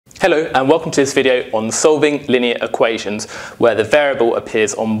Hello and welcome to this video on solving linear equations where the variable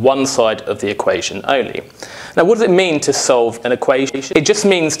appears on one side of the equation only. Now what does it mean to solve an equation? It just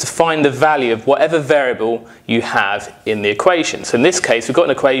means to find the value of whatever variable you have in the equation. So in this case we've got an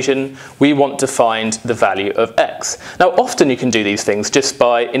equation, we want to find the value of x. Now often you can do these things just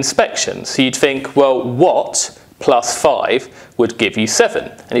by inspection. So you'd think, well, what plus 5 would give you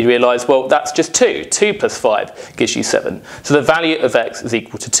 7. And you realise, well, that's just 2. 2 plus 5 gives you 7. So the value of x is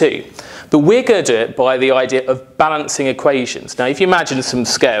equal to 2. But we're going to do it by the idea of balancing equations. Now, if you imagine some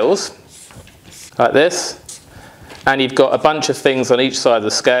scales, like this, and you've got a bunch of things on each side of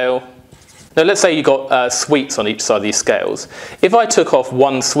the scale. Now, let's say you've got sweets on each side of these scales. If I took off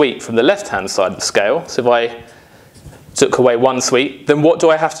one sweet from the left-hand side of the scale, so if I took away one sweet, then what do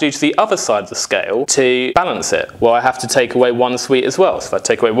I have to do to the other side of the scale to balance it? Well, I have to take away one sweet as well. So if I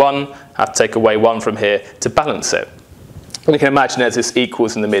take away one, I have to take away one from here to balance it. And you can imagine there's this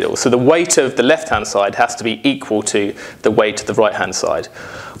equals in the middle. So the weight of the left-hand side has to be equal to the weight of the right-hand side.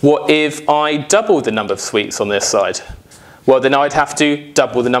 What if I double the number of sweets on this side? Well, then I'd have to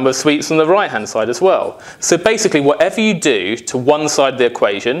double the number of sweets on the right-hand side as well. So basically, whatever you do to one side of the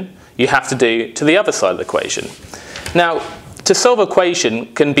equation, you have to do to the other side of the equation. Now, to solve an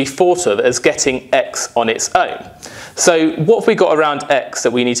equation can be thought of as getting x on its own. So what have we got around x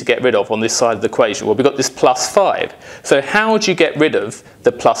that we need to get rid of on this side of the equation? Well, we've got this plus 5. So how do you get rid of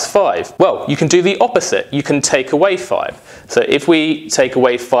the plus 5? Well, you can do the opposite. You can take away 5. So if we take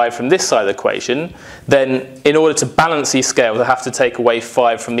away 5 from this side of the equation, then in order to balance these scales, I have to take away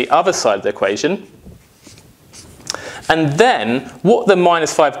 5 from the other side of the equation. And then what the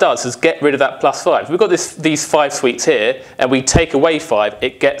minus 5 does is get rid of that plus 5. We've got these 5 sweets here, and we take away 5,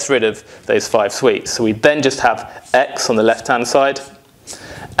 it gets rid of those 5 sweets. So we then just have x on the left-hand side.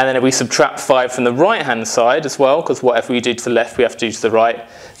 And then if we subtract 5 from the right-hand side as well, because whatever we do to the left, we have to do to the right,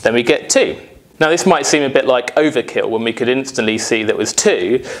 then we get 2. Now this might seem a bit like overkill when we could instantly see that it was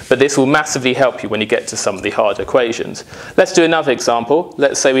 2, but this will massively help you when you get to some of the hard equations. Let's do another example.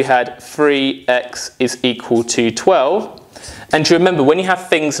 Let's say we had 3x is equal to 12. And do you remember, when you have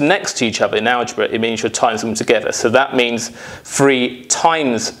things next to each other in algebra, it means you're times them together. So that means 3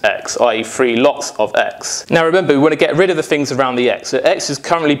 times x, i.e. 3 lots of x. Now remember, we want to get rid of the things around the x. So x is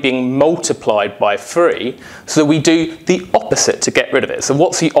currently being multiplied by 3, so we do the opposite to get rid of it. So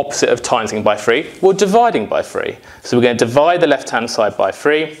what's the opposite of timesing by 3? Well, dividing by 3. So we're going to divide the left-hand side by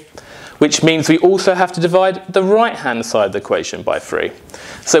 3, which means we also have to divide the right-hand side of the equation by 3.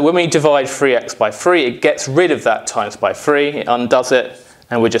 So when we divide 3x by 3, it gets rid of that times by 3, it undoes it,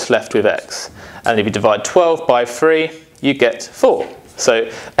 and we're just left with x. And if you divide 12 by 3, you get 4.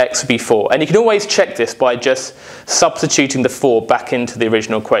 So x would be 4. And you can always check this by just substituting the 4 back into the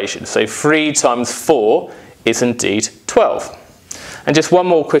original equation. So 3 times 4 is indeed 12. And just one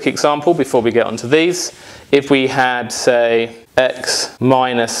more quick example before we get onto these. If we had, say, x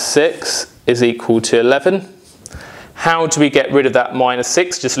minus 6 is equal to 11. How do we get rid of that minus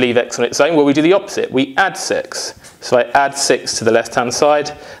 6? Just leave x on its own? Well, we do the opposite. We add 6. So I add 6 to the left-hand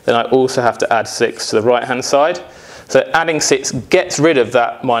side. Then I also have to add 6 to the right-hand side. So adding 6 gets rid of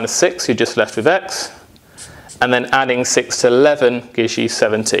that minus 6. You're just left with x. And then adding 6 to 11 gives you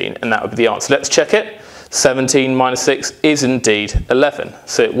 17. And that would be the answer. Let's check it. 17 minus 6 is indeed 11.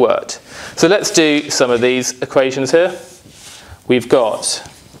 So it worked. So let's do some of these equations here. We've got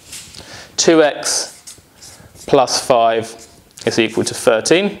 2x plus 5 is equal to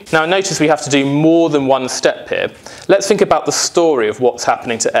 13. Now notice we have to do more than one step here. Let's think about the story of what's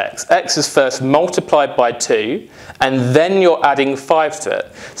happening to x. X is first multiplied by 2, and then you're adding 5 to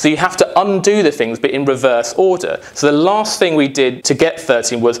it. So you have to undo the things, but in reverse order. So the last thing we did to get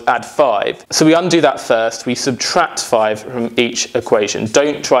 13 was add 5. So we undo that first, we subtract 5 from each equation.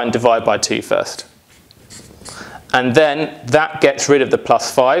 Don't try and divide by 2 first. And then that gets rid of the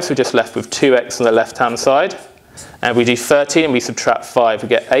plus 5, so we're just left with 2x on the left-hand side. And we do 13, and we subtract 5, we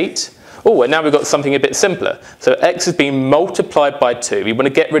get 8. Oh, and now we've got something a bit simpler. So x is being multiplied by 2. We want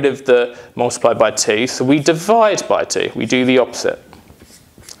to get rid of the multiplied by 2, so we divide by 2. We do the opposite.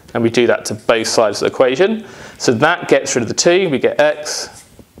 And we do that to both sides of the equation. So that gets rid of the 2, we get x.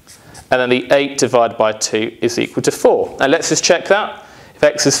 And then the 8 divided by 2 is equal to 4. Now let's just check that. If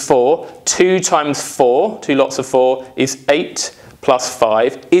x is 4, 2 times 4, 2 lots of 4, is 8 plus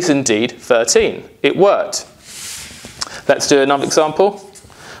 5 is indeed 13. It worked. Let's do another example.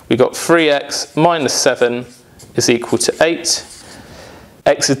 We've got 3x minus 7 is equal to 8.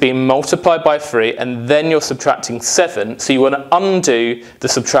 X is being multiplied by 3, and then you're subtracting 7. So you want to undo the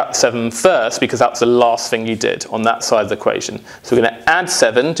subtract 7 first, because that's the last thing you did on that side of the equation. So we're going to add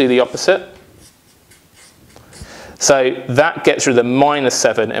 7, do the opposite. So that gets rid of the minus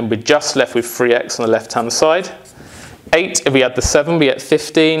 7, and we're just left with 3x on the left-hand side. 8, if we add the 7, we get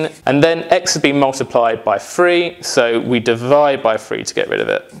 15. And then x has been multiplied by 3, so we divide by 3 to get rid of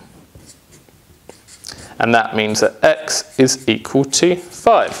it. And that means that x is equal to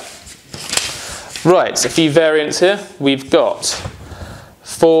 5. Right, a few variants here. We've got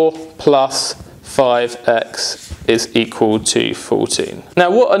 4 plus 5x is equal to 14. Now,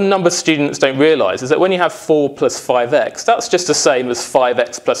 what a number of students don't realise is that when you have 4 plus 5x, that's just the same as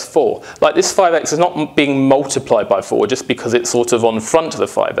 5x plus 4. Like, this 5x is not being multiplied by 4 just because it's sort of on front of the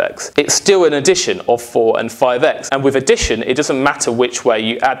 5x. It's still an addition of 4 and 5x. And with addition, it doesn't matter which way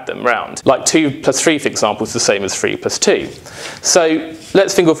you add them round. Like 2 plus 3, for example, is the same as 3 plus 2. So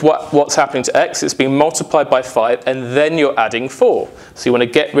let's think of what's happening to x. It's being multiplied by 5, and then you're adding 4. So you want to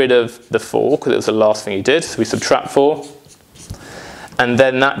get rid of the 4, because it was the last thing you did. So we subtract 4. And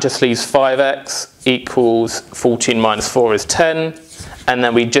then that just leaves 5x equals 14 minus 4 is 10. And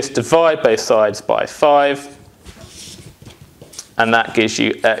then we just divide both sides by 5. And that gives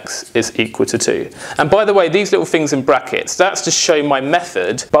you x is equal to 2. And by the way, these little things in brackets, that's to show my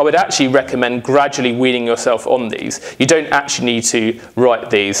method, but I would actually recommend gradually weaning yourself on these. You don't actually need to write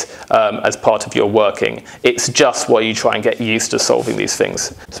these as part of your working. It's just while you try and get used to solving these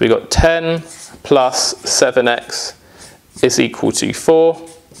things. So we've got 10 plus 7x is equal to 4.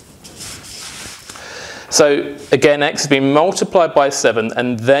 So again, x has been multiplied by 7,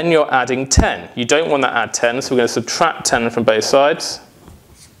 and then you're adding 10. You don't want to add 10, so we're going to subtract 10 from both sides.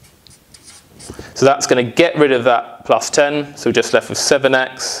 So that's going to get rid of that plus 10, so we're just left with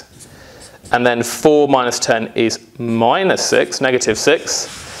 7x. And then 4 minus 10 is minus 6, negative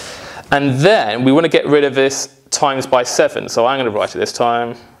 6. And then we want to get rid of this times by 7. So I'm going to write it this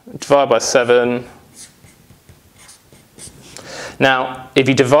time. Divide by 7. Now, if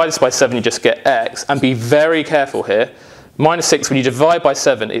you divide this by 7, you just get x. And be very careful here. Minus 6, when you divide by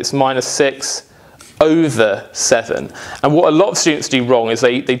 7, it's minus 6 over 7. And what a lot of students do wrong is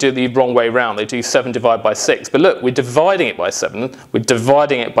they do it the wrong way around. They do 7 divided by 6. But look, we're dividing it by 7. We're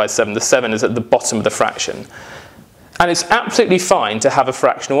dividing it by 7. The 7 is at the bottom of the fraction. And it's absolutely fine to have a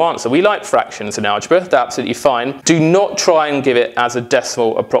fractional answer. We like fractions in algebra. They're absolutely fine. Do not try and give it as a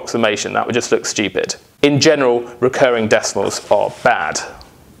decimal approximation. That would just look stupid. In general, recurring decimals are bad.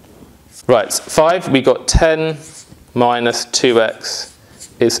 Right, 5, we got 10 minus 2x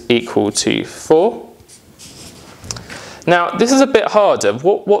is equal to 4. Now, this is a bit harder.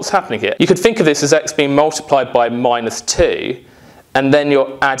 What's happening here? You could think of this as x being multiplied by minus 2, and then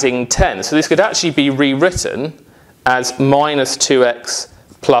you're adding 10. So this could actually be rewritten as minus 2x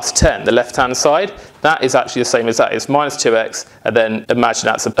plus 10, the left-hand side. That is actually the same as that. It's minus 2x, and then imagine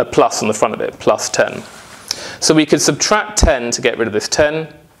that's a plus on the front of it, plus 10. So we could subtract 10 to get rid of this 10.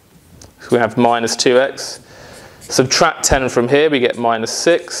 So we have minus 2x. Subtract 10 from here, we get minus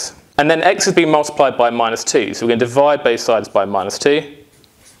 6. And then x has been multiplied by minus 2, so we're going to divide both sides by minus 2.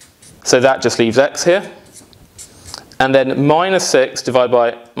 So that just leaves x here. And then minus 6 divided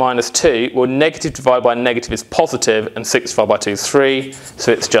by minus 2, well, negative divided by negative is positive, and 6 divided by 2 is 3,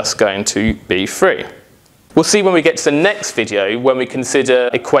 so it's just going to be 3. We'll see when we get to the next video, when we consider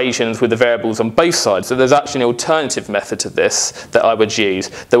equations with the variables on both sides, that there's actually an alternative method to this that I would use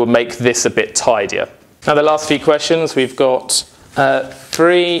that would make this a bit tidier. Now, the last few questions, we've got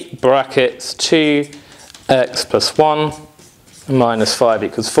 3 brackets 2x plus 1 minus 5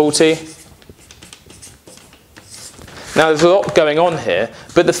 equals 40. Now, there's a lot going on here,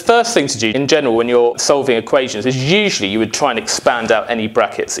 but the first thing to do in general when you're solving equations is usually you would try and expand out any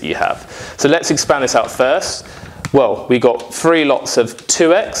brackets that you have. So let's expand this out first. Well, we got 3 lots of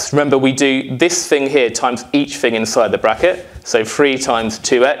 2x. Remember, we do this thing here times each thing inside the bracket. So 3 times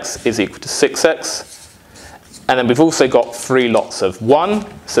 2x is equal to 6x. And then we've also got 3 lots of 1,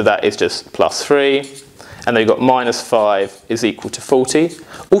 so that is just plus 3. And then we've got minus 5 is equal to 40.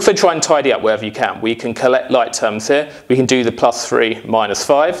 Also try and tidy up wherever you can. We can collect like terms here. We can do the plus 3 minus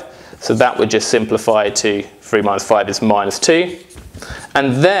 5. So that would just simplify to 3 minus 5 is minus 2.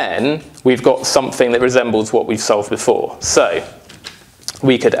 And then we've got something that resembles what we've solved before. So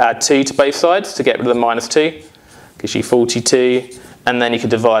we could add 2 to both sides to get rid of the minus 2. Gives you 42. And then you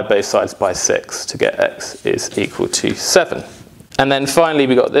could divide both sides by 6 to get x is equal to 7. And then finally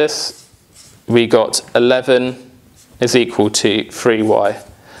we got this. We got 11 is equal to 3y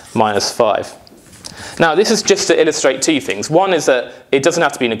minus 5. Now, this is just to illustrate two things. One is that it doesn't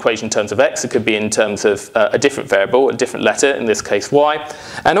have to be an equation in terms of x. It could be in terms of a different variable, a different letter, in this case y.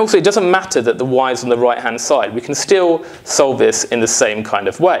 And also, it doesn't matter that the y is on the right-hand side. We can still solve this in the same kind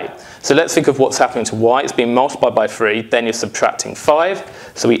of way. So let's think of what's happening to y. It's being multiplied by 3. Then you're subtracting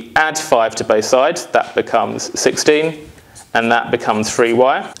 5. So we add 5 to both sides. That becomes 16. And that becomes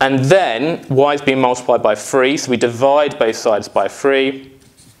 3y. And then y is being multiplied by 3. So we divide both sides by 3.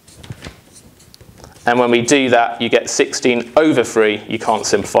 And when we do that, you get 16 over 3. You can't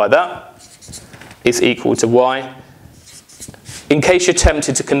simplify that. Is equal to y. In case you're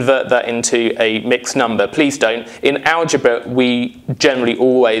tempted to convert that into a mixed number, please don't. In algebra, we generally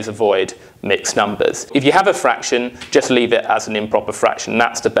always avoid mixed numbers. If you have a fraction, just leave it as an improper fraction.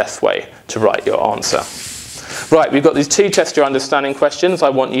 That's the best way to write your answer. Right, we've got these two test your understanding questions I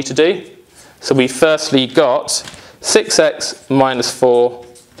want you to do. So we firstly got 6x minus 4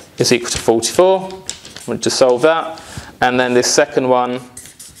 is equal to 44. I'm going to solve that. And then this second one,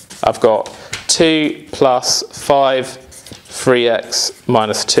 I've got 2 plus 5, 3x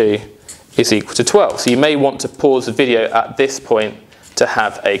minus 2 is equal to 12. So you may want to pause the video at this point to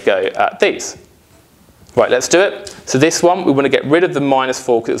have a go at these. Right, let's do it. So this one, we want to get rid of the minus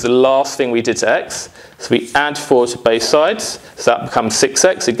 4 because it was the last thing we did to x. So we add 4 to both sides. So that becomes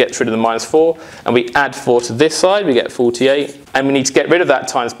 6x. It gets rid of the minus 4. And we add 4 to this side. We get 48. And we need to get rid of that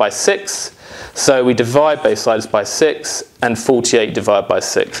times by 6. So we divide both sides by 6. And 48 divided by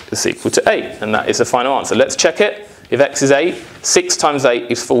 6 is equal to 8. And that is the final answer. Let's check it. If x is 8, 6 times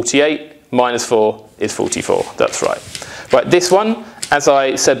 8 is 48. Minus 4 is 44. That's right. Right, this one, as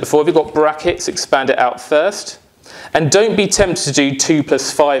I said before, if you've got brackets, expand it out first. And don't be tempted to do 2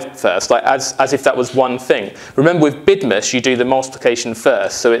 plus 5 first, like as if that was one thing. Remember, with BIDMAS, you do the multiplication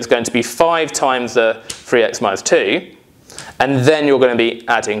first. So it's going to be 5 times the 3x minus 2. And then you're going to be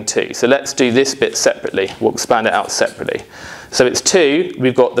adding 2. So let's do this bit separately. We'll expand it out separately. So it's 2.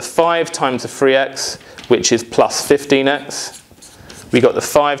 We've got the 5 times the 3x, which is plus 15x. We've got the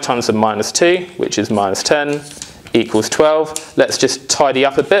 5 times the minus 2, which is minus 10. Equals 12. Let's just tidy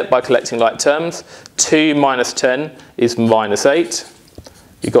up a bit by collecting like terms. 2 minus 10 is minus 8.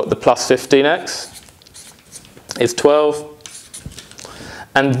 You've got the plus 15x is 12.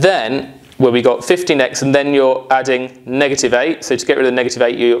 And then, where we got 15x, and then you're adding negative 8. So to get rid of the negative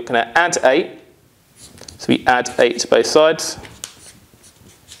 8, you're going to add 8. So we add 8 to both sides.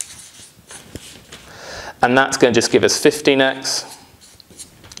 And that's going to just give us 15x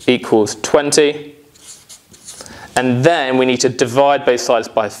equals 20. And then we need to divide both sides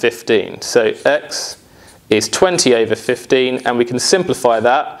by 15. So x is 20 over 15, and we can simplify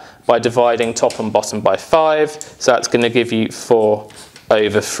that by dividing top and bottom by 5. So that's going to give you 4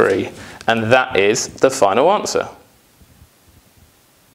 over 3. And that is the final answer.